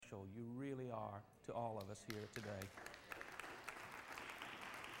special. You really are to all of us here today.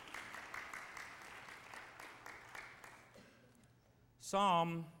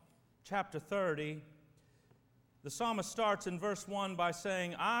 Psalm chapter 30, the psalmist starts in verse 1 by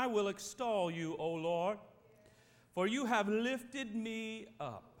saying, I will extol you, O Lord, for you have lifted me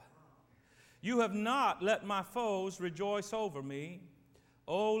up. You have not let my foes rejoice over me.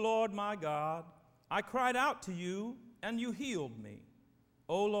 O Lord my God, I cried out to you, and you healed me.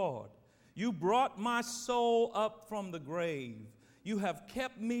 O Lord, you brought my soul up from the grave. You have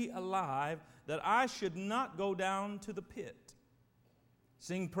kept me alive, that I should not go down to the pit.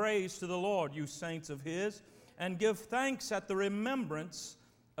 Sing praise to the Lord, you saints of His, and give thanks at the remembrance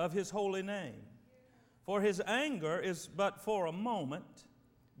of His holy name. For His anger is but for a moment,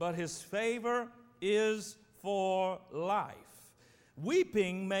 but His favor is for life.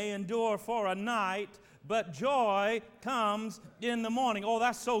 Weeping may endure for a night, but joy comes in the morning. Oh,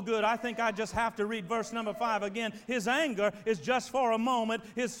 that's so good. I think I just have to read verse number 5 again. His anger is just for a moment.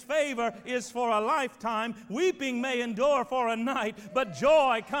 His favor is for a lifetime. Weeping may endure for a night, but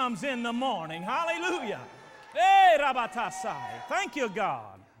joy comes in the morning. Hallelujah. Hey, Rabatasai. Thank you,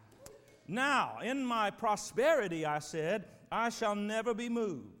 God. Now, in my prosperity, I said, I shall never be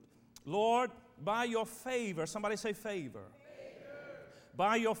moved. Lord, by your favor, somebody say favor.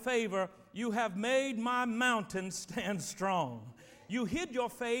 By your favor, you have made my mountain stand strong. You hid your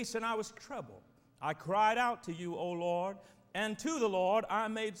face, and I was troubled. I cried out to you, O Lord, and to the Lord I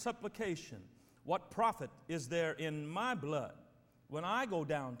made supplication. What profit is there in my blood when I go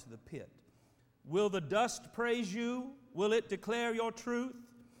down to the pit? Will the dust praise you? Will it declare your truth?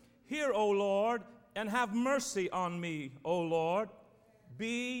 Hear, O Lord, and have mercy on me, O Lord.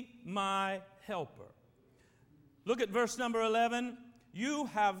 Be my helper. Look at verse number 11. You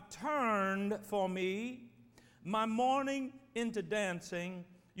have turned for me my mourning into dancing.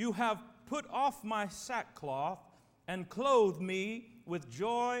 You have put off my sackcloth and clothed me with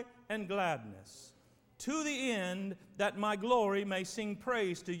joy and gladness, to the end that my glory may sing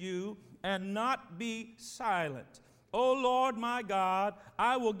praise to you and not be silent. O Lord my God,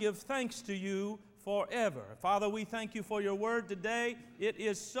 I will give thanks to you forever. Father, we thank you for your word today. It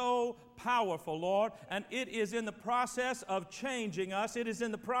is so powerful, Lord, and it is in the process of changing us. It is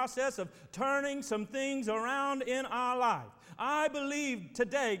in the process of turning some things around in our life. I believe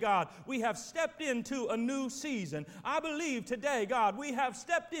today, God, we have stepped into a new season. I believe today, God, we have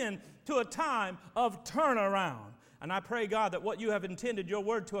stepped into a time of turnaround. And I pray, God, that what you have intended your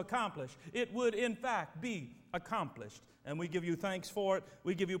word to accomplish, it would in fact be accomplished. And we give you thanks for it.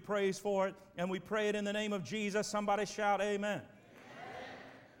 We give you praise for it. And we pray it in the name of Jesus. Somebody shout amen.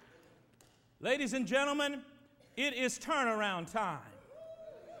 Ladies and gentlemen, it is turnaround time.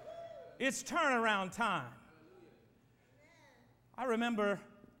 It's turnaround time. I remember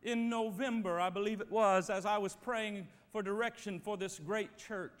in November, I believe it was, as I was praying for direction for this great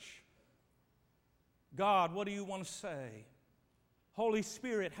church. God, what do you want to say? Holy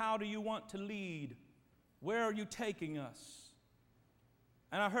Spirit, how do you want to lead? Where are you taking us?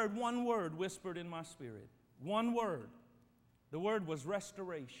 And I heard one word whispered in my spirit. One word. The word was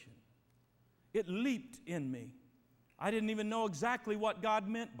restoration. It leaped in me. I didn't even know exactly what God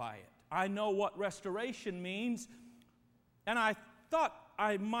meant by it. I know what restoration means, and I thought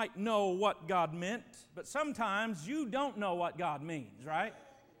I might know what God meant, but sometimes you don't know what God means, right?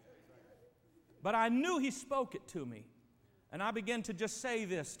 But I knew He spoke it to me, and I began to just say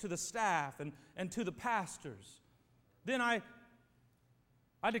this to the staff and to the pastors. Then I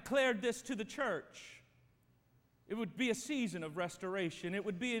declared this to the church. It would be a season of restoration. It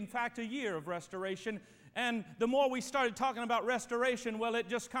would be, in fact, a year of restoration. And the more we started talking about restoration, well, it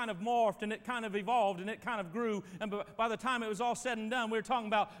just kind of morphed and it kind of evolved and it kind of grew. And by the time it was all said and done, we were talking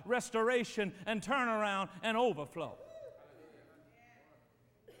about restoration and turnaround and overflow.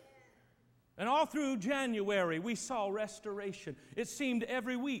 And all through January, we saw restoration. It seemed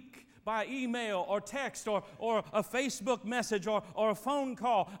every week, by email or text or a Facebook message or a phone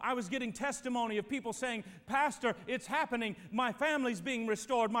call, I was getting testimony of people saying, Pastor, it's happening. My family's being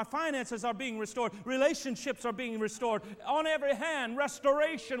restored. My finances are being restored. Relationships are being restored. On every hand,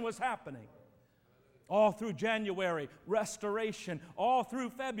 restoration was happening. All through January, restoration. All through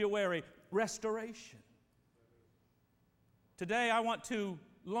February, restoration. Today, I want to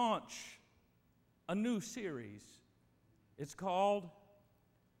launch a new series. It's called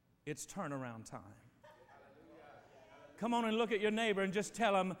It's Turnaround Time. Come on and look at your neighbor and just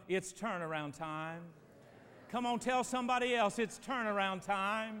tell them it's turnaround time. Come on, tell somebody else it's turnaround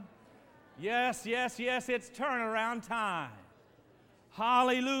time. Yes, yes, yes, it's turnaround time.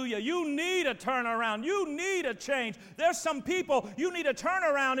 Hallelujah. You need a turnaround. You need a change. There's some people, you need a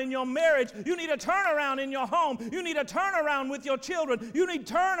turnaround in your marriage. You need a turnaround in your home. You need a turnaround with your children. You need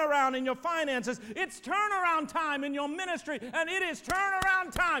turnaround in your finances. It's turnaround time in your ministry, and it is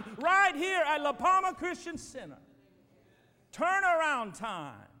turnaround time right here at La Palma Christian Center. Turnaround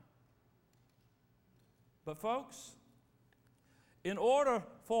time. But folks, in order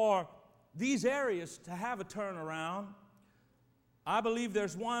for these areas to have a turnaround, I believe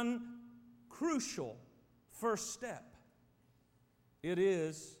there's one crucial first step. It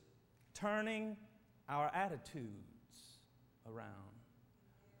is turning our attitudes around.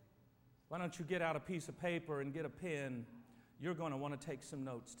 Why don't you get out a piece of paper and get a pen? You're going to want to take some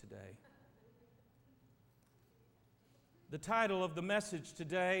notes today. The title of the message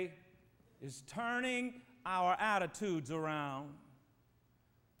today is Turning Our Attitudes Around.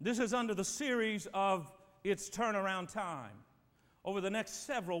 This is under the series of It's Turnaround Time. Over the next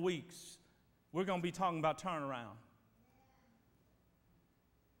several weeks, we're going to be talking about turnaround.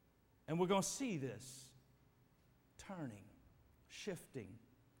 And we're going to see this turning, shifting,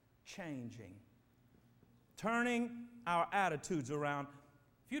 changing, turning our attitudes around.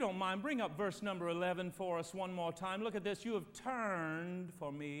 If you don't mind, bring up verse number 11 for us one more time. Look at this. You have turned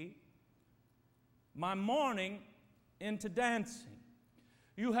for me my mourning into dancing.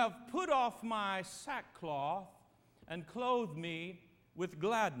 You have put off my sackcloth and clothe me with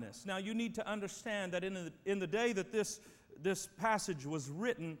gladness. Now, you need to understand that in the day that this passage was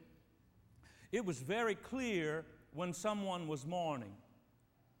written, it was very clear when someone was mourning.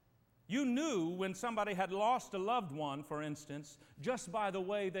 You knew when somebody had lost a loved one, for instance, just by the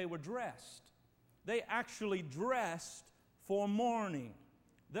way they were dressed. They actually dressed for mourning.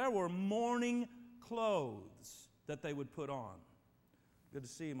 There were mourning clothes that they would put on. Good to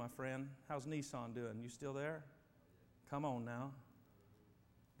see you, my friend. How's Nissan doing? You still there? Come on now.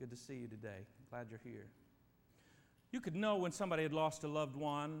 Good to see you today. Glad you're here. You could know when somebody had lost a loved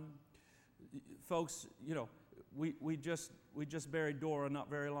one. Folks, you know, we just buried Dora not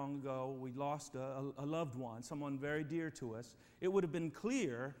very long ago. We lost a loved one, someone very dear to us. It would have been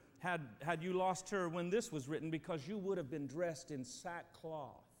clear had you lost her when this was written, because you would have been dressed in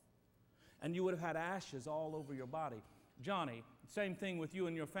sackcloth and you would have had ashes all over your body. Johnny, same thing with you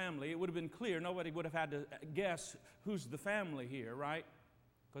and your family. It would have been clear. Nobody would have had to guess who's the family here, right?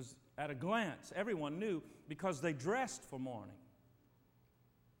 Because at a glance, everyone knew, because they dressed for mourning.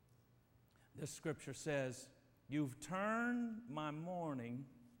 This scripture says, you've turned my mourning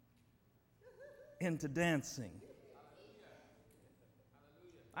into dancing.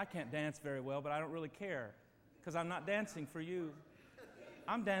 I can't dance very well, but I don't really care, because I'm not dancing for you.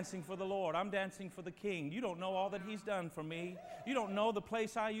 I'm dancing for the Lord. I'm dancing for the King. You don't know all that He's done for me. You don't know the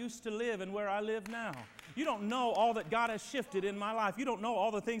place I used to live and where I live now. You don't know all that God has shifted in my life. You don't know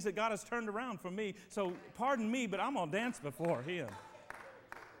all the things that God has turned around for me. So pardon me, but I'm going to dance before Him.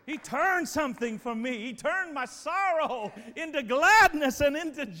 He turned something for me. He turned my sorrow into gladness and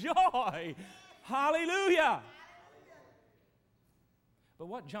into joy. Hallelujah. But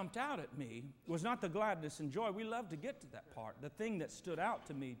what jumped out at me was not the gladness and joy. We love to get to that part. The thing that stood out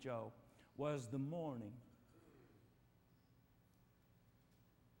to me, Joe, was the mourning.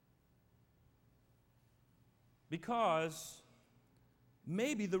 Because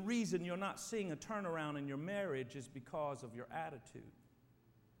maybe the reason you're not seeing a turnaround in your marriage is because of your attitude.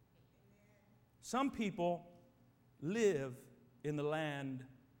 Some people live in the land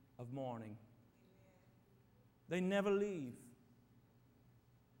of mourning. They never leave.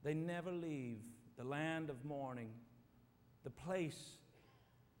 They never leave the land of mourning, the place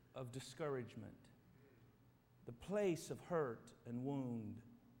of discouragement, the place of hurt and wound.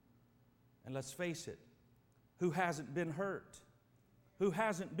 And let's face it, who hasn't been hurt? Who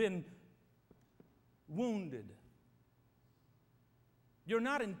hasn't been wounded? You're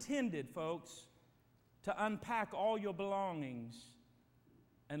not intended, folks, to unpack all your belongings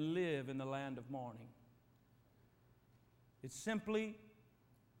and live in the land of mourning. It's simply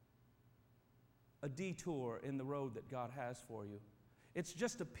a detour in the road that God has for you. It's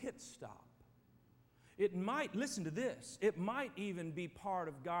just a pit stop. It might, listen to this, it might even be part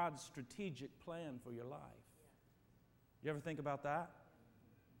of God's strategic plan for your life. You ever think about that?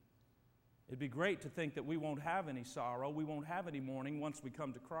 It'd be great to think that we won't have any sorrow, we won't have any mourning once we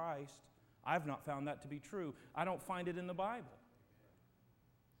come to Christ. I've not found that to be true. I don't find it in the Bible.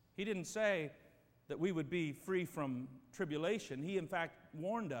 He didn't say that we would be free from tribulation. He, in fact,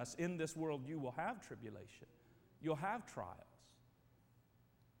 warned us, in this world you will have tribulation. You'll have trials.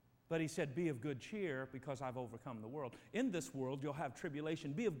 But He said, be of good cheer because I've overcome the world. In this world you'll have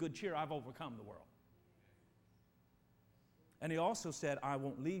tribulation. Be of good cheer, I've overcome the world. And he also said, I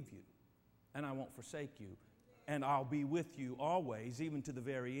won't leave you, and I won't forsake you, and I'll be with you always, even to the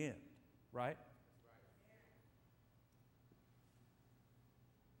very end. Right?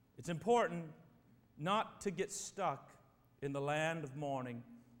 It's important not to get stuck in the land of mourning.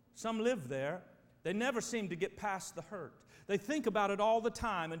 Some live there. They never seem to get past the hurt. They think about it all the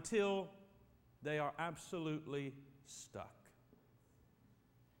time until they are absolutely stuck.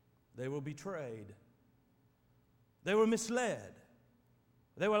 They were betrayed. They were misled.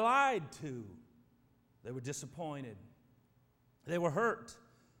 They were lied to. They were disappointed. They were hurt.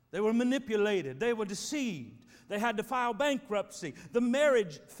 They were manipulated. They were deceived. They had to file bankruptcy. The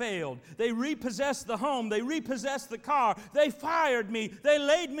marriage failed. They repossessed the home. They repossessed the car. They fired me. They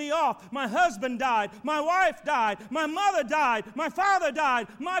laid me off. My husband died. My wife died. My mother died. My father died.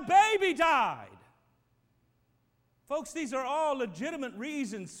 My baby died. Folks, these are all legitimate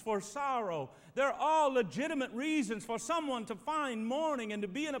reasons for sorrow. They're all legitimate reasons for someone to find mourning and to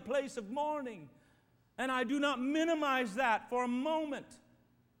be in a place of mourning. And I do not minimize that for a moment.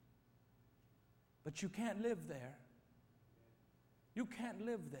 But you can't live there. You can't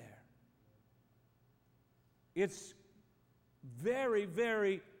live there. It's very,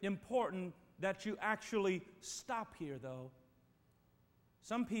 very important that you actually stop here, though.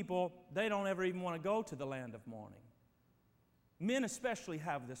 Some people, they don't ever even want to go to the land of mourning. Men especially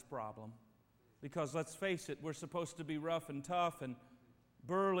have this problem because, let's face it, we're supposed to be rough and tough and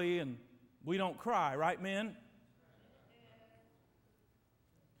burly, and we don't cry, right, men?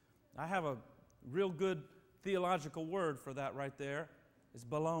 I have a real good theological word for that right there. It's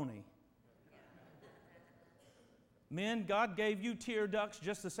baloney. Men, God gave you tear ducts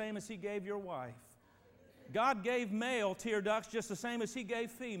just the same as He gave your wife. God gave male tear ducts just the same as He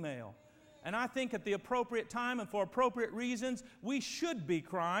gave female. And I think at the appropriate time and for appropriate reasons, we should be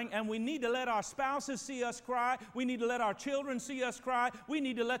crying, and we need to let our spouses see us cry. We need to let our children see us cry. We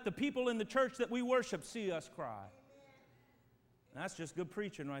need to let the people in the church that we worship see us cry. And that's just good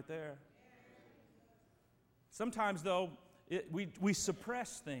preaching right there. Sometimes, though, we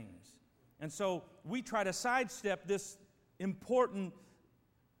suppress things. And so we try to sidestep this important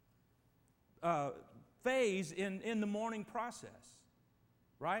phase in the mourning process,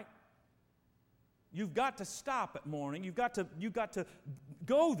 right? You've got to stop at mourning. You've got to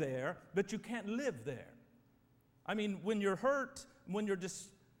go there, but you can't live there. I mean, when you're hurt, when you're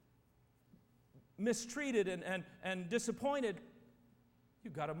mistreated and disappointed,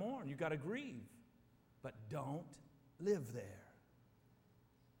 you've got to mourn. You've got to grieve. But don't live there.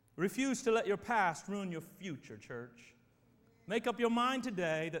 Refuse to let your past ruin your future, church. Make up your mind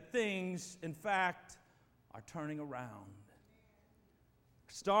today that things, in fact, are turning around.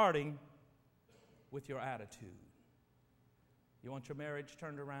 Starting with your attitude. You want your marriage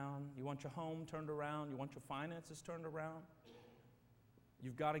turned around? You want your home turned around? You want your finances turned around?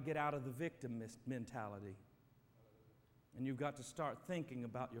 You've got to get out of the victim mentality. And you've got to start thinking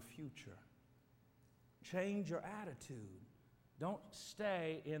about your future. Change your attitude. Don't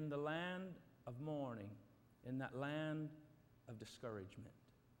stay in the land of mourning, in that land of discouragement.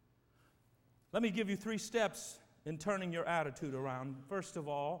 Let me give you 3 steps in turning your attitude around. First of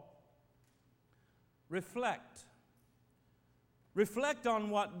all, reflect. Reflect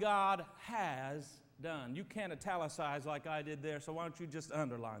on what God has done. You can't italicize like I did there, so why don't you just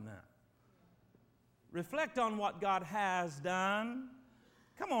underline that? Reflect on what God has done.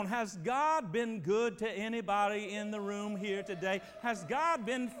 Come on, has God been good to anybody in the room here today? Has God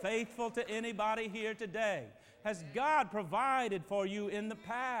been faithful to anybody here today? Has God provided for you in the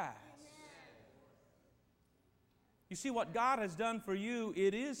past? You see, what God has done for you,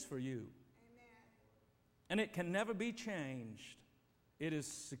 it is for you. And it can never be changed. It is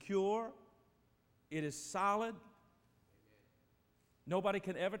secure. It is solid. Nobody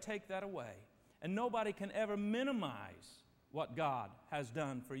can ever take that away. And nobody can ever minimize what God has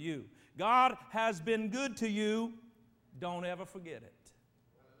done for you. God has been good to you. Don't ever forget it.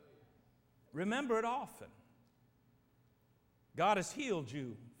 Remember it often. God has healed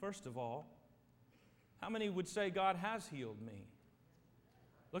you, first of all. How many would say God has healed me?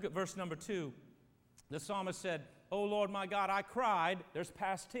 Look at verse number 2. The psalmist said, "Oh Lord my God, I cried." There's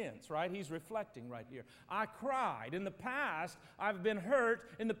past tense, right? He's reflecting right here. I cried. In the past, I've been hurt.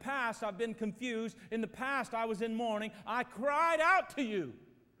 In the past, I've been confused. In the past, I was in mourning. I cried out to you.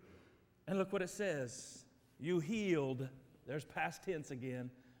 And look what it says. You healed. There's past tense again.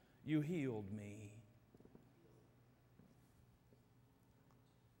 You healed me.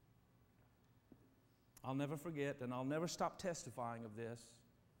 I'll never forget, and I'll never stop testifying of this.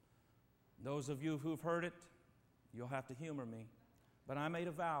 Those of you who've heard it, you'll have to humor me. But I made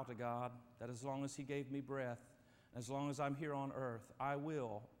a vow to God that as long as He gave me breath, As long as I'm here on earth, I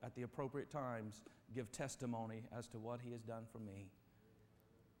will, at the appropriate times, give testimony as to what He has done for me.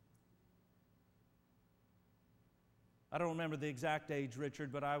 I don't remember the exact age,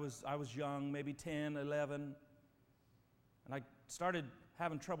 Richard, but I was young, maybe 10, 11, and I started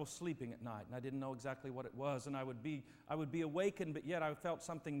having trouble sleeping at night, and I didn't know exactly what it was, and I would be awakened, but yet I felt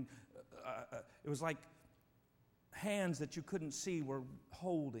something. It was like hands that you couldn't see were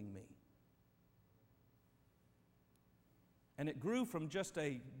holding me. And it grew from just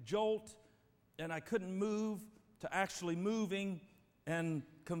a jolt, and I couldn't move, to actually moving and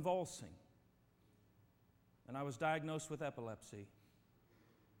convulsing. And I was diagnosed with epilepsy.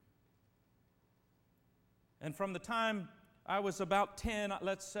 And from the time I was about 10,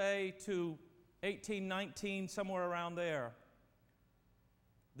 let's say, to 18, 19, somewhere around there,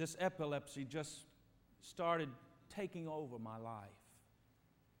 this epilepsy just started taking over my life,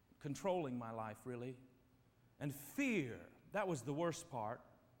 controlling my life, really. And fear, that was the worst part,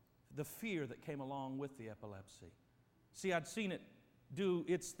 the fear that came along with the epilepsy. See, I'd seen it do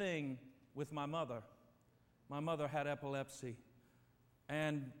its thing with my mother. My mother had epilepsy,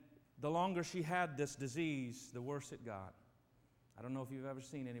 and the longer she had this disease, the worse it got. I don't know if you've ever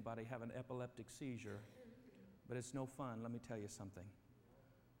seen anybody have an epileptic seizure, but it's no fun, let me tell you something.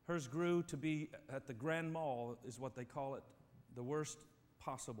 Hers grew to be at the grand mal, is what they call it, the worst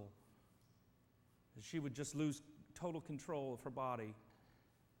possible. She would just lose total control of her body,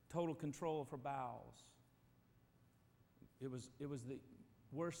 total control of her bowels. It was the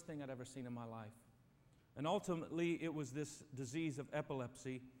worst thing I'd ever seen in my life. And ultimately, it was this disease of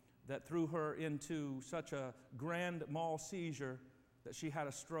epilepsy that threw her into such a grand mal seizure that she had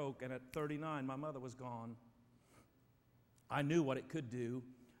a stroke, and at 39, my mother was gone. I knew what it could do.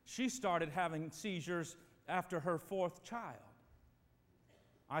 She started having seizures after her fourth child.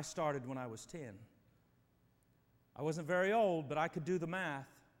 I started when I was 10. I wasn't very old, but I could do the math.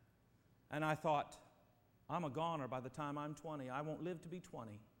 And I thought, I'm a goner by the time I'm 20. I won't live to be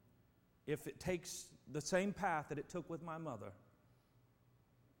 20 if it takes the same path that it took with my mother.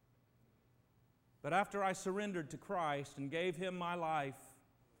 But after I surrendered to Christ and gave Him my life,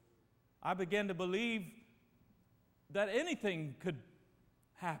 I began to believe that anything could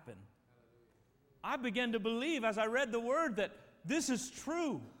happen. I began to believe as I read the Word that this is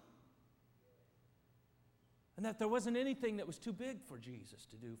true. And that there wasn't anything that was too big for Jesus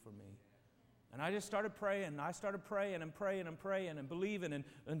to do for me. And I just started praying. I started praying and praying and praying and believing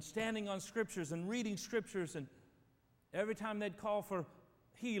and standing on Scriptures and reading Scriptures. And every time they'd call for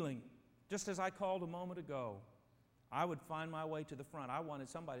healing, just as I called a moment ago, I would find my way to the front. I wanted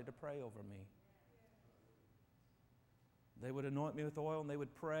somebody to pray over me. They would anoint me with oil and they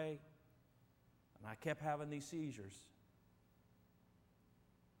would pray. And I kept having these seizures.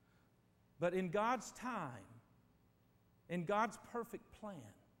 But in God's time, in God's perfect plan,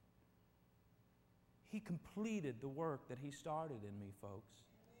 He completed the work that He started in me, folks.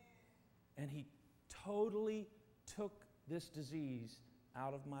 And He totally took this disease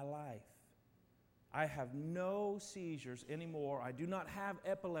out of my life. I have no seizures anymore. I do not have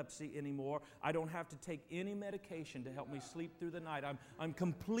epilepsy anymore. I don't have to take any medication to help me sleep through the night. I'm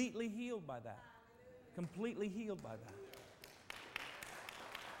completely healed by that. Completely healed by that.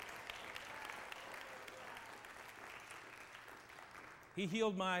 He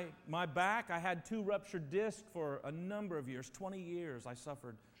healed my back. I had 2 ruptured discs for a number of years. 20 years I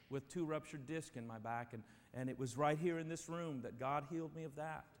suffered with 2 ruptured discs in my back. And it was right here in this room that God healed me of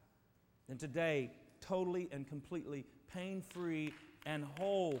that. And today, totally and completely pain-free and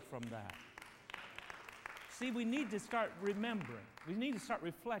whole from that. See, we need to start remembering. We need to start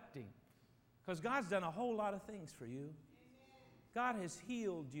reflecting. Because God's done a whole lot of things for you. God has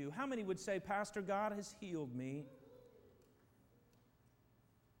healed you. How many would say, Pastor, God has healed me?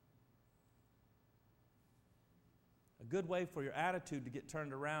 A good way for your attitude to get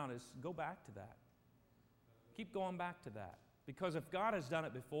turned around is go back to that. Keep going back to that. Because if God has done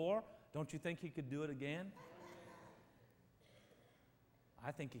it before, don't you think He could do it again?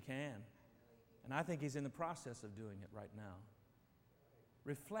 I think He can. And I think He's in the process of doing it right now.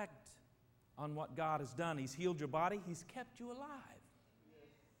 Reflect on what God has done. He's healed your body. He's kept you alive.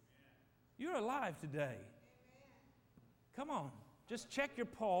 You're alive today. Come on. Just check your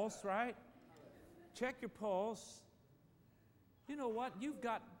pulse, right? Check your pulse. You know what? You've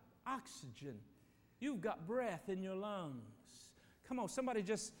got oxygen. You've got breath in your lungs. Come on, somebody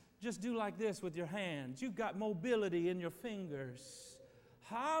just do like this with your hands. You've got mobility in your fingers.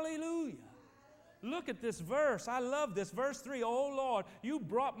 Hallelujah. Look at this verse. I love this. Verse 3, "O Lord, you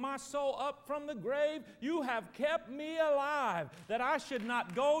brought my soul up from the grave. You have kept me alive, that I should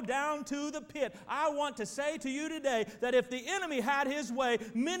not go down to the pit." I want to say to you today that if the enemy had his way,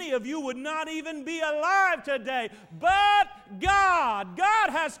 many of you would not even be alive today. But God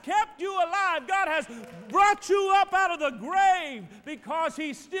has kept you alive. God has brought you up out of the grave because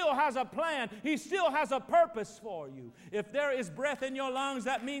He still has a plan. He still has a purpose for you. If there is breath in your lungs,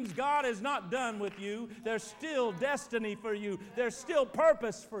 that means God is not done with you. There's still destiny for you. There's still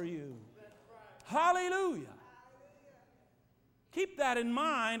purpose for you. Hallelujah. Keep that in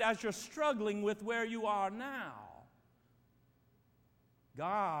mind as you're struggling with where you are now.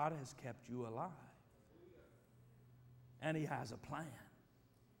 God has kept you alive. And He has a plan.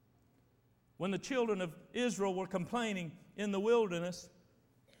 When the children of Israel were complaining in the wilderness,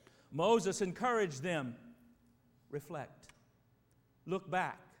 Moses encouraged them, reflect, look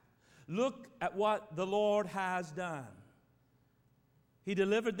back, look at what the Lord has done. He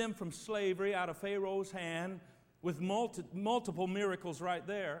delivered them from slavery out of Pharaoh's hand with multiple miracles right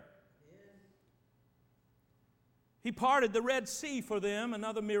there. He parted the Red Sea for them,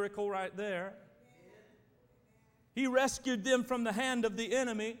 another miracle right there. He rescued them from the hand of the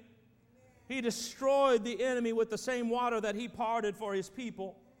enemy. He destroyed the enemy with the same water that He parted for His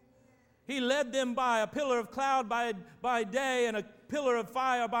people. He led them by a pillar of cloud by day and a pillar of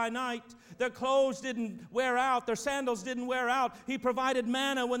fire by night. Their clothes didn't wear out. Their sandals didn't wear out. He provided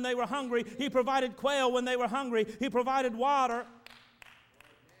manna when they were hungry. He provided quail when they were hungry. He provided water.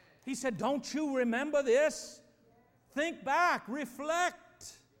 He said, don't you remember this? Think back,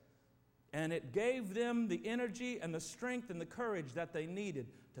 reflect. And it gave them the energy and the strength and the courage that they needed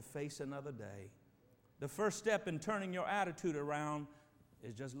to face another day. The first step in turning your attitude around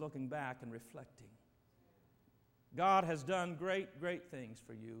is just looking back and reflecting. God has done great, great things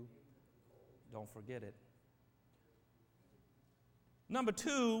for you. Don't forget it. Number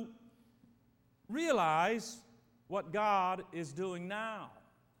 2, realize what God is doing now.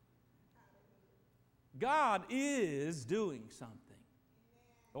 God is doing something.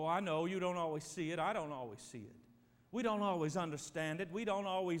 Oh, I know you don't always see it. I don't always see it. We don't always understand it. We don't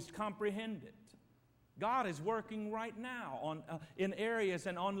always comprehend it. God is working right now in areas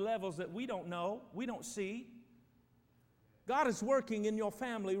and on levels that we don't know, we don't see. God is working in your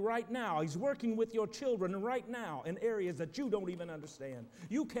family right now. He's working with your children right now in areas that you don't even understand.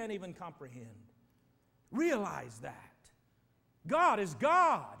 You can't even comprehend. Realize that. God is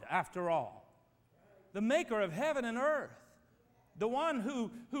God, after all. The maker of heaven and earth. The one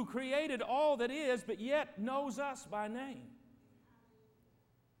who created all that is, but yet knows us by name.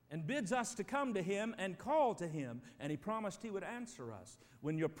 And bids us to come to Him and call to Him. And He promised He would answer us.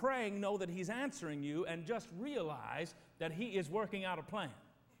 When you're praying, know that He's answering you and just realize that He is working out a plan.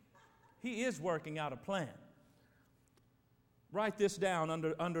 He is working out a plan. Write this down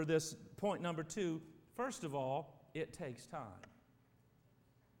under this point number 2. First of all, it takes time.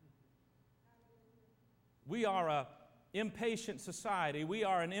 We are an impatient society. We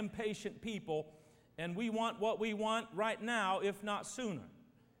are an impatient people, and we want what we want right now, if not sooner.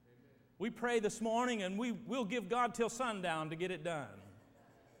 We pray this morning, and we'll give God till sundown to get it done.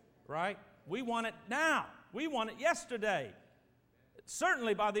 Right? We want it now. We want it yesterday.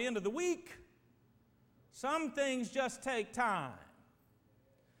 Certainly by the end of the week. Some things just take time.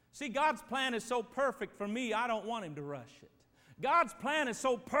 See, God's plan is so perfect for me, I don't want Him to rush it. God's plan is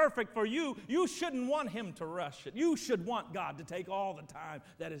so perfect for you, you shouldn't want Him to rush it. You should want God to take all the time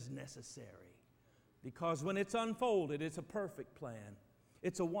that is necessary. Because when it's unfolded, it's a perfect plan.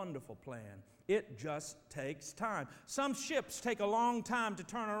 It's a wonderful plan. It just takes time. Some ships take a long time to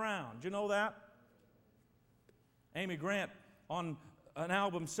turn around. Do you know that? Amy Grant, on an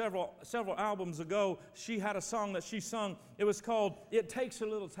album several albums ago, she had a song that she sung. It was called "It Takes a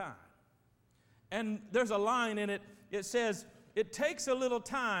Little Time." And there's a line in it. It says, "It takes a little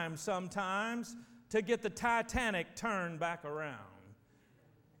time sometimes to get the Titanic turned back around."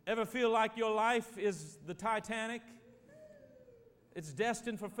 Ever feel like your life is the Titanic? It's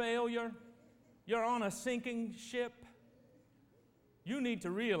destined for failure. You're on a sinking ship. You need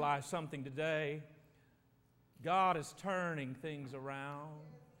to realize something today. God is turning things around.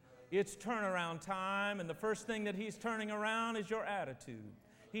 It's turnaround time, and the first thing that He's turning around is your attitude.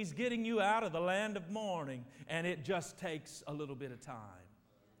 He's getting you out of the land of mourning, and it just takes a little bit of time.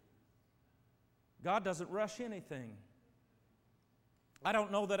 God doesn't rush anything. I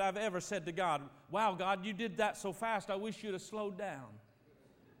don't know that I've ever said to God, "Wow, God, you did that so fast, I wish you'd have slowed down."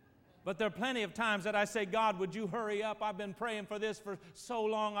 But there are plenty of times that I say, "God, would you hurry up? I've been praying for this for so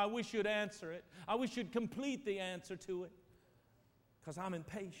long. I wish you'd answer it. I wish you'd complete the answer to it." Because I'm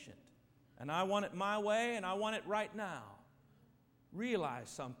impatient. And I want it my way, and I want it right now. Realize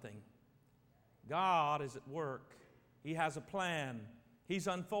something. God is at work. He has a plan. He's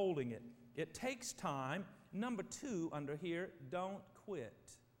unfolding it. It takes time. Number 2 under here, don't quit.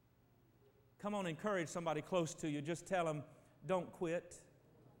 Come on, encourage somebody close to you. Just tell them, don't quit.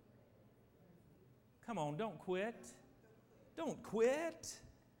 Come on, don't quit. Don't quit.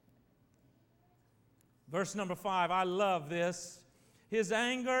 Verse number 5, I love this. His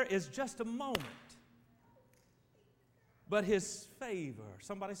anger is just a moment, but His favor,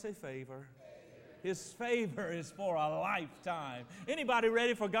 somebody say favor. His favor is for a lifetime. Anybody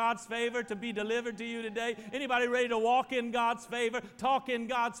ready for God's favor to be delivered to you today? Anybody ready to walk in God's favor, talk in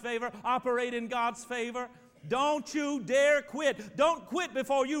God's favor, operate in God's favor? Don't you dare quit. Don't quit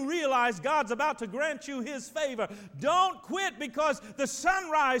before you realize God's about to grant you His favor. Don't quit because the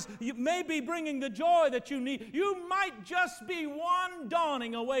sunrise may be bringing the joy that you need. You might just be one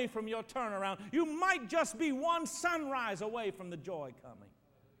dawning away from your turnaround. You might just be one sunrise away from the joy coming.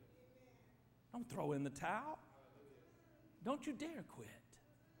 Don't throw in the towel. Don't you dare quit.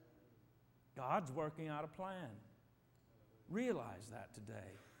 God's working out a plan. Realize that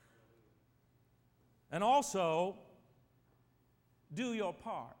today. And also, do your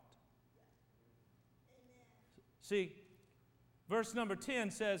part. See, verse number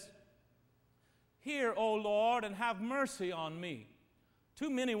 10 says, Hear, O Lord, and have mercy on me. Too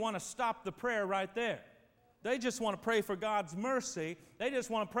many want to stop the prayer right there. They just want to pray for God's mercy. They just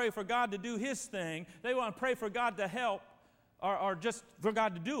want to pray for God to do His thing. They want to pray for God to help or just for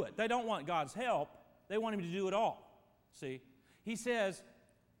God to do it. They don't want God's help. They want Him to do it all. See? He says,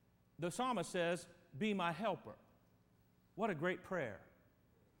 the psalmist says, be my helper. What a great prayer.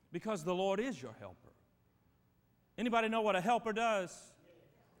 Because the Lord is your helper. Anybody know what a helper does?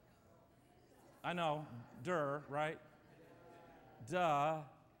 I know, right? Duh.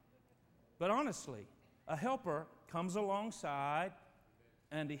 But honestly, a helper comes alongside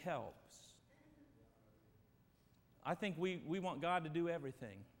and he helps. I think we want God to do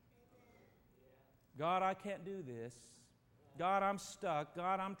everything. God, I can't do this. God, I'm stuck.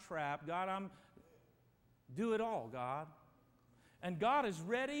 God, I'm trapped. God, do it all, God. And God is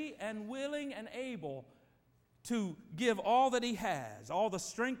ready and willing and able to give all that He has, all the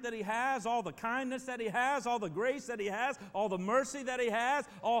strength that He has, all the kindness that He has, all the grace that He has, all the mercy that He has,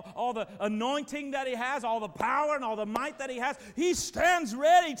 all the anointing that He has, all the power and all the might that He has. He stands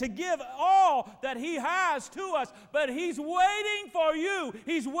ready to give all that He has to us, but He's waiting for you.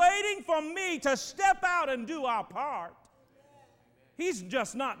 He's waiting for me to step out and do our part. He's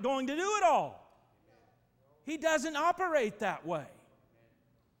just not going to do it all. He doesn't operate that way.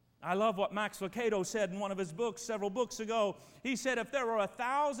 I love what Max Lucado said in one of his books several books ago. He said, if there were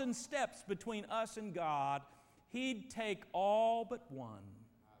 1,000 steps between us and God, He'd take all but one.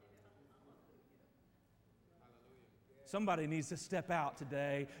 Somebody needs to step out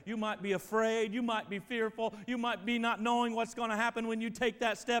today. You might be afraid. You might be fearful. You might be not knowing what's going to happen when you take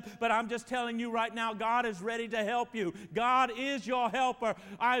that step. But I'm just telling you right now, God is ready to help you. God is your helper.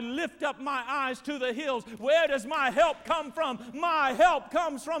 I lift up my eyes to the hills. Where does my help come from? My help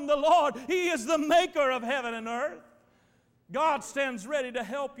comes from the Lord. He is the maker of heaven and earth. God stands ready to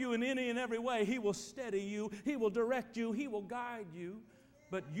help you in any and every way. He will steady you. He will direct you. He will guide you.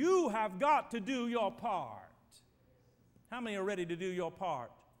 But you have got to do your part. How many are ready to do your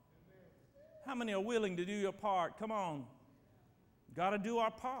part? How many are willing to do your part? Come on. Got to do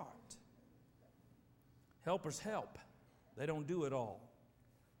our part. Helpers help. They don't do it all.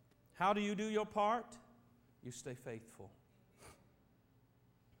 How do you do your part? You stay faithful.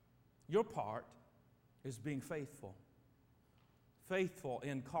 Your part is being faithful. Faithful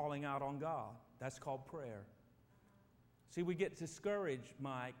in calling out on God. That's called prayer. See, we get discouraged,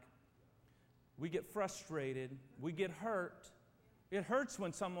 Mike. We get frustrated. We get hurt. It hurts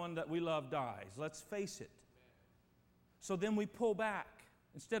when someone that we love dies. Let's face it. So then we pull back.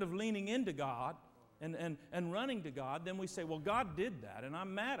 Instead of leaning into God and running to God, then we say, well, God did that, and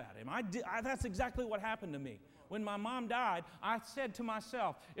I'm mad at Him. That's exactly what happened to me. When my mom died, I said to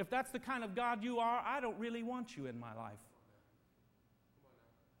myself, if that's the kind of God you are, I don't really want you in my life.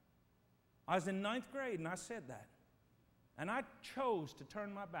 I was in 9th grade, and I said that. And I chose to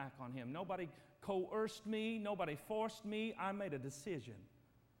turn my back on Him. Nobody coerced me. Nobody forced me. I made a decision.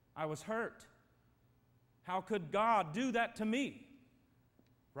 I was hurt. How could God do that to me?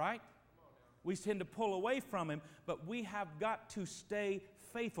 Right? We tend to pull away from Him, but we have got to stay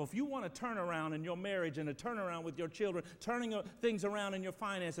faithful. If you want a turnaround in your marriage and a turnaround with your children, turning things around in your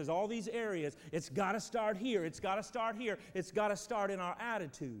finances, all these areas, it's got to start here. It's got to start here. It's got to start in our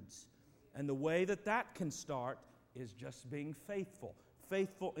attitudes. And the way that can start is just being faithful.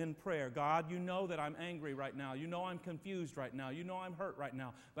 faithful in prayer. God, you know that I'm angry right now. You know I'm confused right now. You know I'm hurt right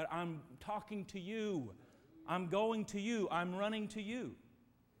now. But I'm talking to you. I'm going to you. I'm running to you.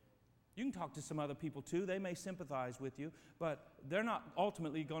 You can talk to some other people too. They may sympathize with you, but they're not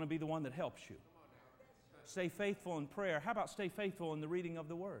ultimately going to be the one that helps you. Stay faithful in prayer. How about stay faithful in the reading of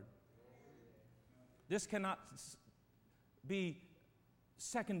the Word? This cannot be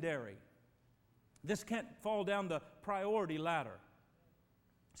secondary. This can't fall down the priority ladder.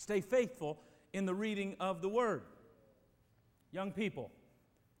 Stay faithful in the reading of the Word. Young people,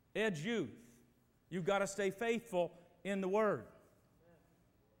 Edge Youth, you've got to stay faithful in the Word.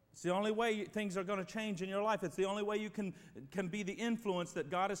 It's the only way things are going to change in your life. It's the only way you can be the influence that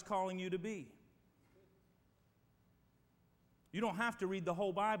God is calling you to be. You don't have to read the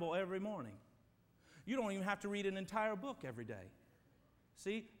whole Bible every morning. You don't even have to read an entire book every day.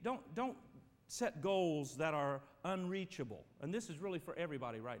 See, don't set goals that are unreachable. And this is really for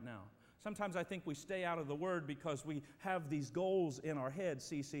everybody right now. Sometimes I think we stay out of the Word because we have these goals in our head,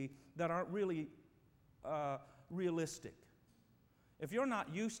 CC, that aren't really realistic. If you're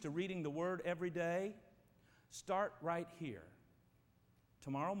not used to reading the Word every day, start right here.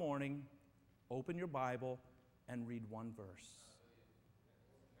 Tomorrow morning, open your Bible and read one verse.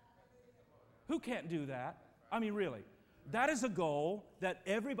 Who can't do that? I mean, really. That is a goal that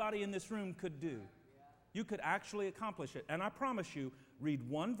everybody in this room could do. You could actually accomplish it. And I promise you, read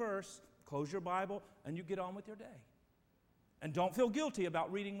one verse, close your Bible, and you get on with your day. And don't feel guilty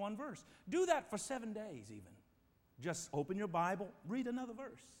about reading one verse. Do that for 7 days even. Just open your Bible, read another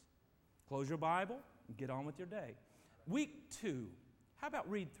verse. Close your Bible, and get on with your day. Week 2, how about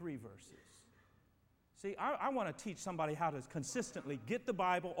read 3 verses? See, I want to teach somebody how to consistently get the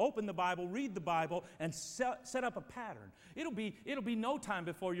Bible, open the Bible, read the Bible, and set up a pattern. It'll be no time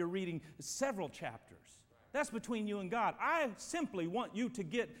before you're reading several chapters. That's between you and God. I simply want you to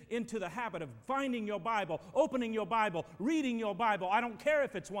get into the habit of finding your Bible, opening your Bible, reading your Bible. I don't care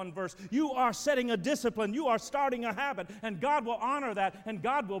if it's one verse. You are setting a discipline. You are starting a habit, and God will honor that, and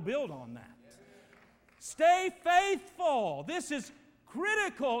God will build on that. Stay faithful. This is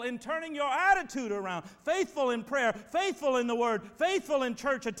critical in turning your attitude around. Faithful in prayer, faithful in the Word, faithful in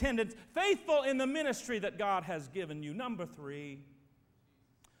church attendance, faithful in the ministry that God has given you. Number 3,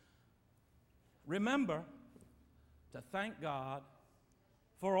 remember to thank God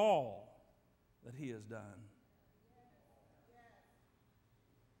for all that He has done.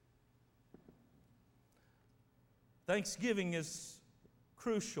 Thanksgiving is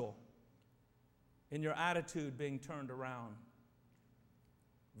crucial in your attitude being turned around.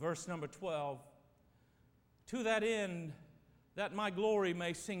 Verse number 12, to that end, that my glory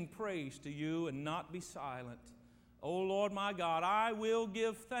may sing praise to you and not be silent. O Lord my God, I will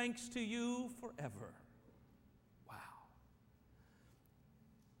give thanks to you forever. Wow.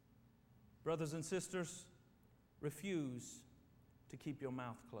 Brothers and sisters, refuse to keep your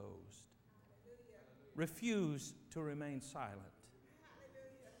mouth closed. Refuse to remain silent.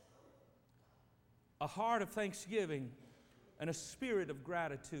 A heart of thanksgiving and a spirit of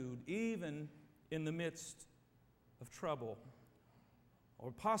gratitude, even in the midst of trouble,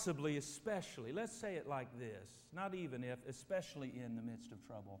 or possibly especially, let's say it like this, not even if, especially in the midst of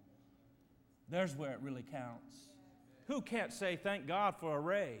trouble. There's where it really counts. Who can't say thank God for a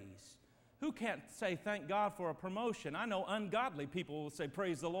raise? Who can't say thank God for a promotion? I know ungodly people will say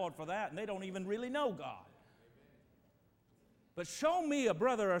praise the Lord for that, and they don't even really know God. But show me a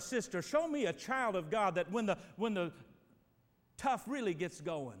brother or sister, show me a child of God that when the tough really gets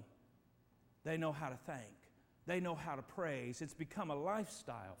going, they know how to thank. They know how to praise. It's become a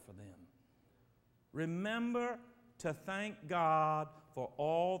lifestyle for them. Remember to thank God for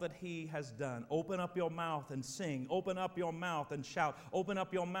all that He has done. Open up your mouth and sing. Open up your mouth and shout. Open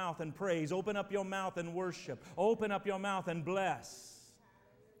up your mouth and praise. Open up your mouth and worship. Open up your mouth and bless.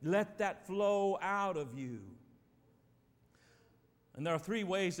 Let that flow out of you. And there are 3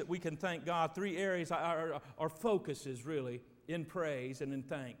 ways that we can thank God. 3 areas are focuses, really, in praise and in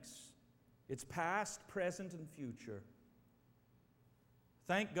thanks. It's past, present, and future.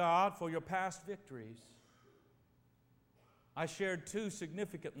 Thank God for your past victories. I shared 2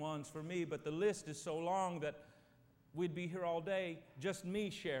 significant ones for me, but the list is so long that we'd be here all day just me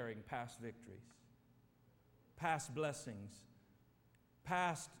sharing past victories, past blessings,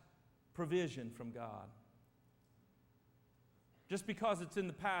 past provision from God. Just because it's in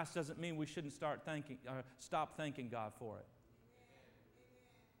the past doesn't mean we shouldn't stop thanking God for it.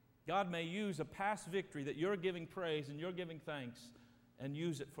 God may use a past victory that you're giving praise and you're giving thanks and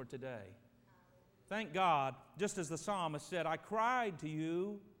use it for today. Thank God, just as the psalmist said, I cried to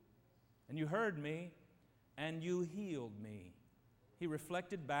you and you heard me and you healed me. he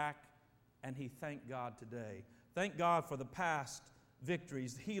reflected back and he thanked God today. Thank God for the past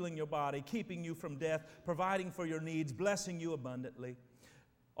victories, healing your body, keeping you from death, providing for your needs, blessing you abundantly.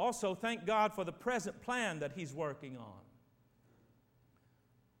 Also, thank God for the present plan that He's working on.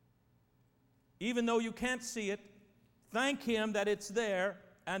 Even though you can't see it, thank Him that it's there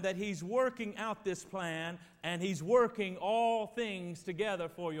and that He's working out this plan and He's working all things together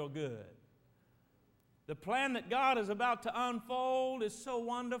for your good. The plan that God is about to unfold is so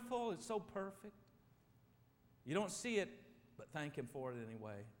wonderful, it's so perfect. You don't see it, but thank Him for it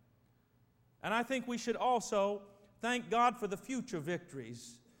anyway. And I think we should also thank God for the future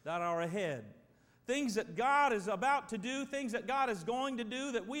victories that are ahead. Things that God is about to do, things that God is going to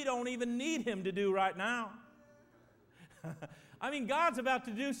do that we don't even need Him to do right now. I mean, God's about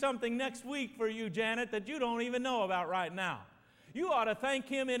to do something next week for you, Janet, that you don't even know about right now. You ought to thank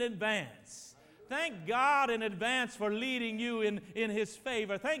Him in advance. Thank God in advance for leading you in His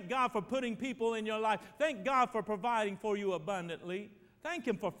favor. Thank God for putting people in your life. Thank God for providing for you abundantly. Thank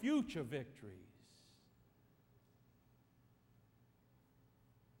Him for future victories.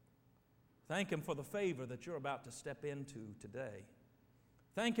 Thank Him for the favor that you're about to step into today.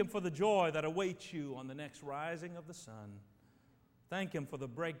 Thank Him for the joy that awaits you on the next rising of the sun. Thank Him for the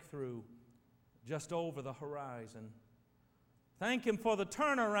breakthrough just over the horizon. Thank Him for the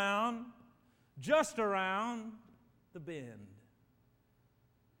turnaround just around the bend.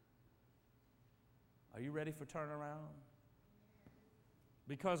 Are you ready for turnaround?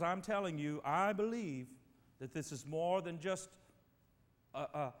 Because I'm telling you, I believe that this is more than just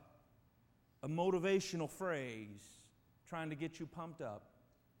a motivational phrase trying to get you pumped up.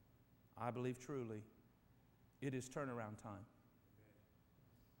 I believe truly it is turnaround time.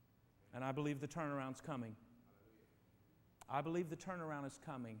 And I believe the turnaround's coming. I believe the turnaround is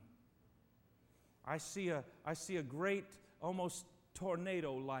coming. I see a great, almost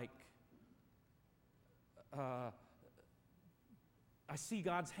tornado-like, I see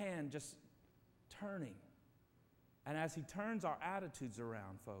God's hand just turning. And as He turns our attitudes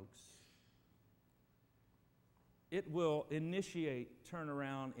around, folks, it will initiate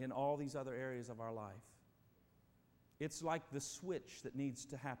turnaround in all these other areas of our life. It's like the switch that needs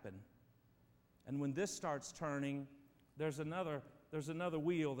to happen. And when this starts turning, there's another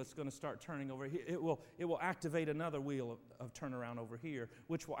wheel that's going to start turning over here. It will activate another wheel of turnaround over here,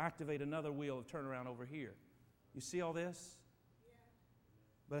 which will activate another wheel of turnaround over here. You see all this? Yeah.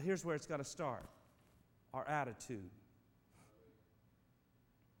 But here's where it's got to start. Our attitude.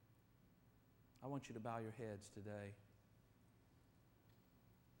 I want you to bow your heads today.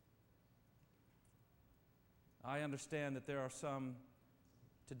 I understand that there are some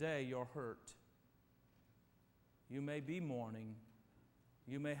today you're hurt. You may be mourning.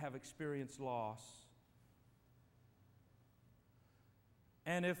 You may have experienced loss.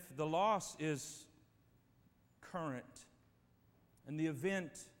 And if the loss is current and the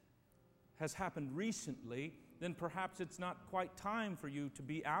event has happened recently, then perhaps it's not quite time for you to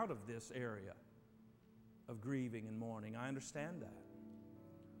be out of this area of grieving and mourning. I understand that.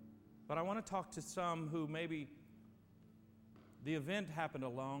 But I want to talk to some who maybe the event happened a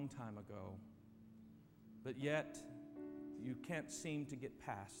long time ago, but yet you can't seem to get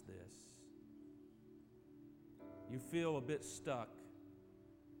past this. You feel a bit stuck.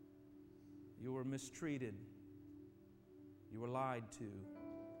 You were mistreated. You were lied to.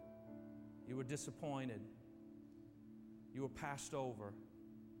 You were disappointed. You were passed over.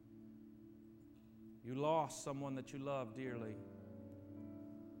 You lost someone that you loved dearly.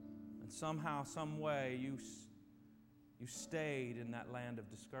 And somehow, some way, you stayed in that land of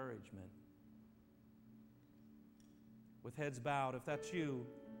discouragement. With heads bowed, if that's you,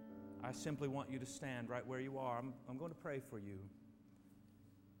 I simply want you to stand right where you are. I'm going to pray for you.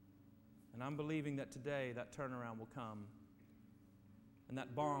 And I'm believing that today that turnaround will come. And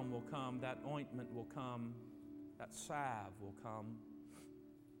that balm will come, that ointment will come, that salve will come.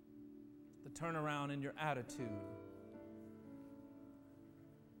 The turnaround in your attitude.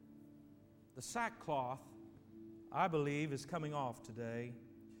 The sackcloth, I believe, is coming off today.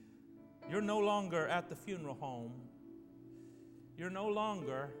 You're no longer at the funeral home. You're no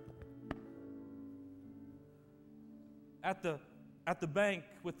longer at the bank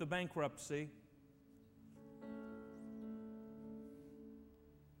with the bankruptcy.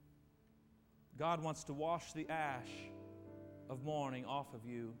 God wants to wash the ash of mourning off of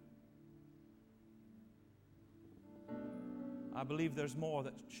you. I believe there's more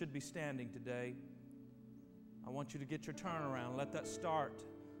that should be standing today. I want you to get your turnaround. Let that start.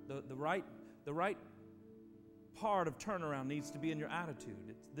 The right part of turnaround needs to be in your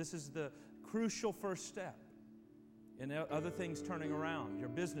attitude. This is the crucial first step and other things turning around, your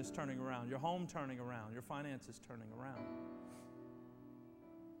business turning around, your home turning around, your finances turning around.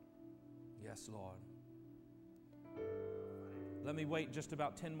 Yes, Lord. Let me wait just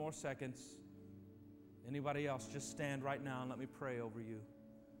about 10 more seconds. Anybody else, just stand right now and let me pray over you.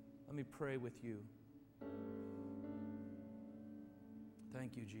 Let me pray with you.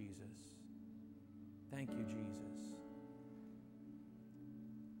 Thank you, Jesus. Thank you, Jesus.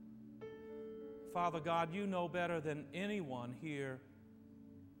 Father God, you know better than anyone here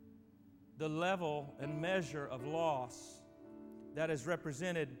the level and measure of loss that is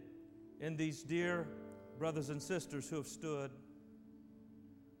represented in these dear brothers and sisters who have stood.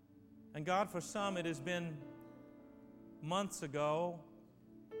 And God, for some it has been months ago,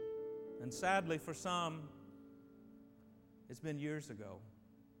 and sadly for some it's been years ago.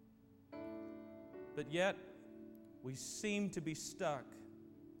 But yet we seem to be stuck,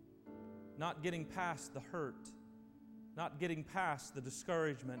 not getting past the hurt, not getting past the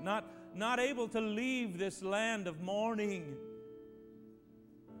discouragement, not able to leave this land of mourning.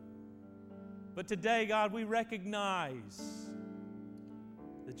 But today, God, we recognize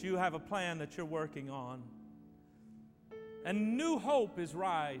that you have a plan that you're working on. And new hope is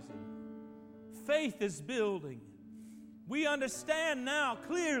rising. Faith is building. We understand now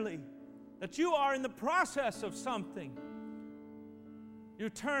clearly that you are in the process of something. You're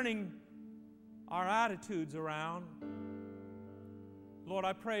turning our attitudes around. Lord,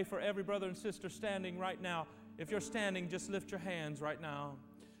 I pray for every brother and sister standing right now. If you're standing, just lift your hands right now.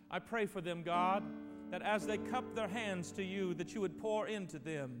 I pray for them, God, that as they cup their hands to you, that you would pour into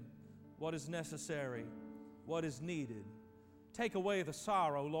them what is necessary, what is needed. Take away the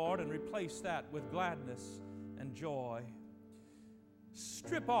sorrow, Lord, and replace that with gladness and joy.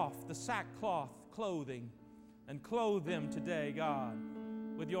 Strip off the sackcloth clothing and clothe them today, God,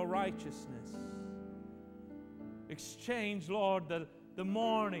 with your righteousness. Exchange, Lord, the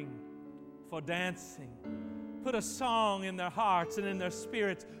mourning for dancing. Put a song in their hearts and in their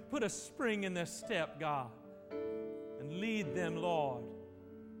spirits. Put a spring in their step, God. And lead them, Lord,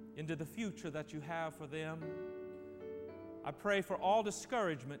 into the future that you have for them. I pray for all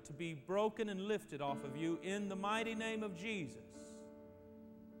discouragement to be broken and lifted off of you in the mighty name of Jesus.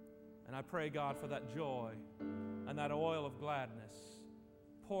 And I pray, God, for that joy and that oil of gladness.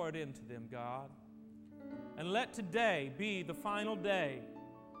 Pour it into them, God. And let today be the final day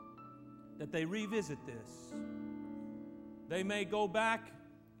that they revisit this. They may go back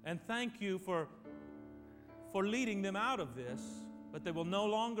and thank you for leading them out of this, but they will no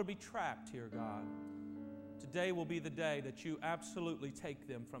longer be trapped here, God. Today will be the day that you absolutely take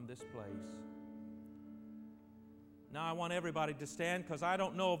them from this place. Now I want everybody to stand, because I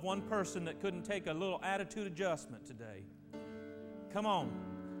don't know of one person that couldn't take a little attitude adjustment today. Come on.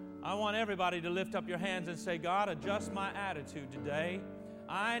 I want everybody to lift up your hands and say, God, adjust my attitude today.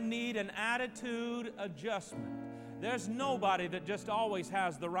 I need an attitude adjustment. There's nobody that just always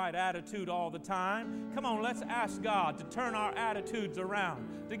has the right attitude all the time. Come on, let's ask God to turn our attitudes around,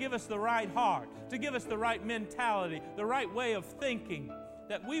 to give us the right heart, to give us the right mentality, the right way of thinking,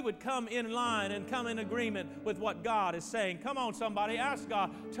 that we would come in line and come in agreement with what God is saying. Come on, somebody, ask God,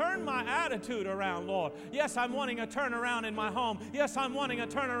 turn my attitude around, Lord. Yes, I'm wanting a turnaround in my home. Yes, I'm wanting a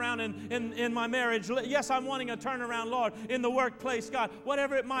turnaround in my marriage. Yes, I'm wanting a turnaround, Lord, in the workplace, God,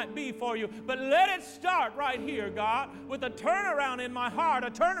 whatever it might be for you. But let it start right here, God, with a turnaround in my heart,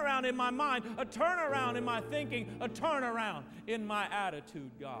 a turnaround in my mind, a turnaround in my thinking, a turnaround in my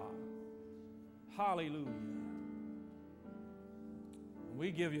attitude, God. Hallelujah. We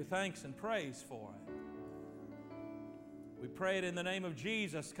give you thanks and praise for it. We pray it in the name of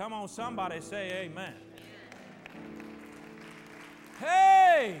Jesus. Come on, somebody say amen.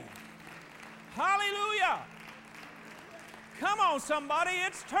 Hey! Hallelujah! Come on, somebody.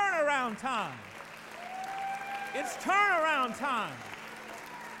 It's turnaround time. It's turnaround time.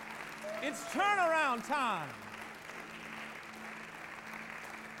 It's turnaround time.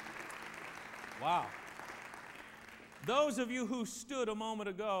 Wow. Those of you who stood a moment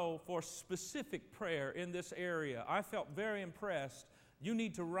ago for specific prayer in this area, I felt very impressed. You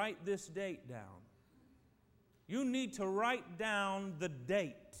need to write this date down. You need to write down the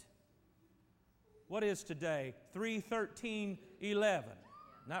date. What is today? 3/13/11. Isn't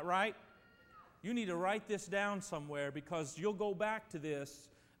that right? You need to write this down somewhere, because you'll go back to this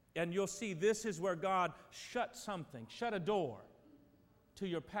and you'll see this is where God shut something, shut a door to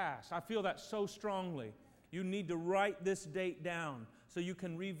your past. I feel that so strongly. You need to write this date down so you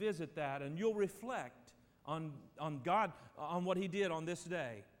can revisit that, and you'll reflect on God, on what He did on this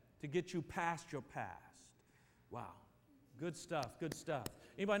day to get you past your past. Wow. Good stuff, good stuff.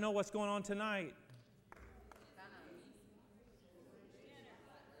 Anybody know what's going on tonight?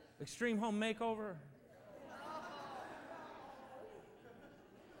 Extreme home makeover?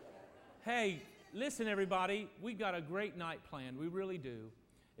 Hey, listen everybody, we got a great night planned. We really do.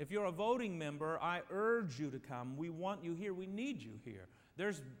 If you're a voting member, I urge you to come. We want you here. We need you here.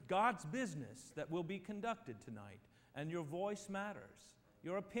 There's God's business that will be conducted tonight, and your voice matters.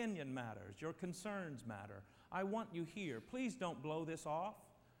 Your opinion matters. Your concerns matter. I want you here. Please don't blow this off.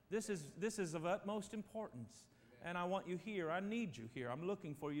 This is of utmost importance, and I want you here. I need you here. I'm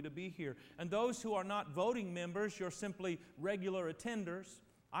looking for you to be here. And those who are not voting members, you're simply regular attenders,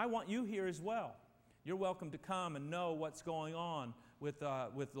 I want you here as well. You're welcome to come and know what's going on with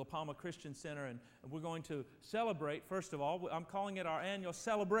La Palma Christian Center, and we're going to celebrate, first of all. I'm calling it our annual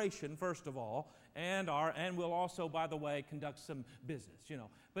celebration, first of all, and we'll also, by the way, conduct some business, you know.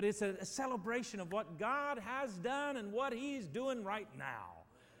 But it's a celebration of what God has done and what He's doing right now.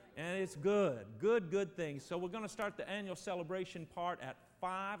 And it's good things. So we're going to start the annual celebration part at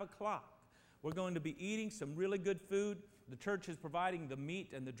 5 o'clock. We're going to be eating some really good food. The church is providing the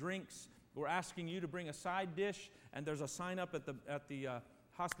meat and the drinks. We're asking you to bring a side dish, and there's a sign up at the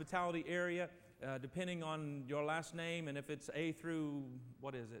hospitality area, depending on your last name, and if it's A through,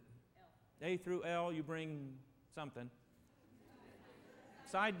 what is it? L. A through L, you bring something.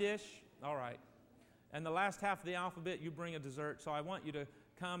 Side dish, all right. And the last half of the alphabet, you bring a dessert, so I want you to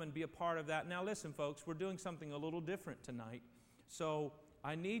come and be a part of that. Now listen, folks, we're doing something a little different tonight, so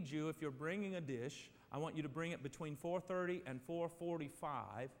I need you, if you're bringing a dish, I want you to bring it between 4:30 and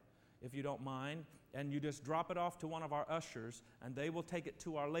 4:45, if you don't mind, and you just drop it off to one of our ushers, and they will take it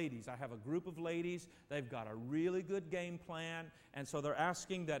to our ladies. I have a group of ladies. They've got a really good game plan, and so they're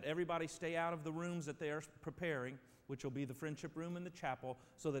asking that everybody stay out of the rooms that they are preparing, which will be the friendship room and the chapel,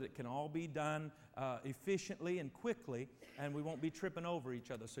 so that it can all be done efficiently and quickly, and we won't be tripping over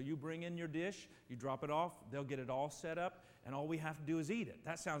each other. So you bring in your dish, you drop it off, they'll get it all set up, and all we have to do is eat it.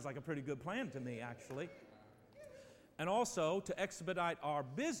 That sounds like a pretty good plan to me, actually. And also, to expedite our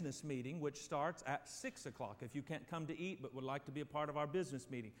business meeting, which starts at 6 o'clock. If you can't come to eat but would like to be a part of our business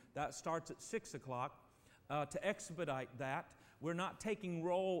meeting, that starts at 6 o'clock. To expedite that, we're not taking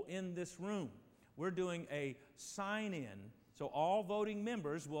roll in this room. We're doing a sign-in. So all voting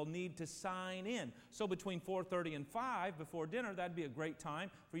members will need to sign in. So between 4:30 and 5, before dinner, that'd be a great time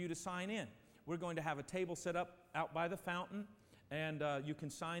for you to sign in. We're going to have a table set up out by the fountain, and you can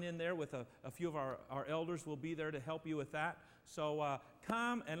sign in there with a few of our elders will be there to help you with that. So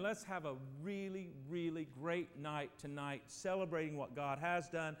come and let's have a really, really great night tonight, celebrating what God has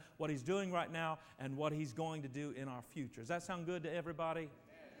done, what He's doing right now, and what He's going to do in our future. Does that sound good to everybody?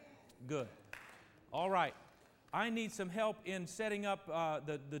 Good. All right. I need some help in setting up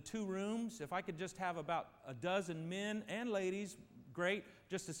the two rooms. If I could just have about a dozen men and ladies, great,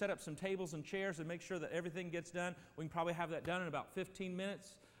 just to set up some tables and chairs and make sure that everything gets done. We can probably have that done in about 15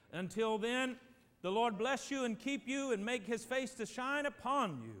 minutes. Until then, the Lord bless you and keep you and make His face to shine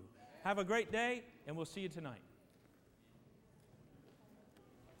upon you. Have a great day, and we'll see you tonight.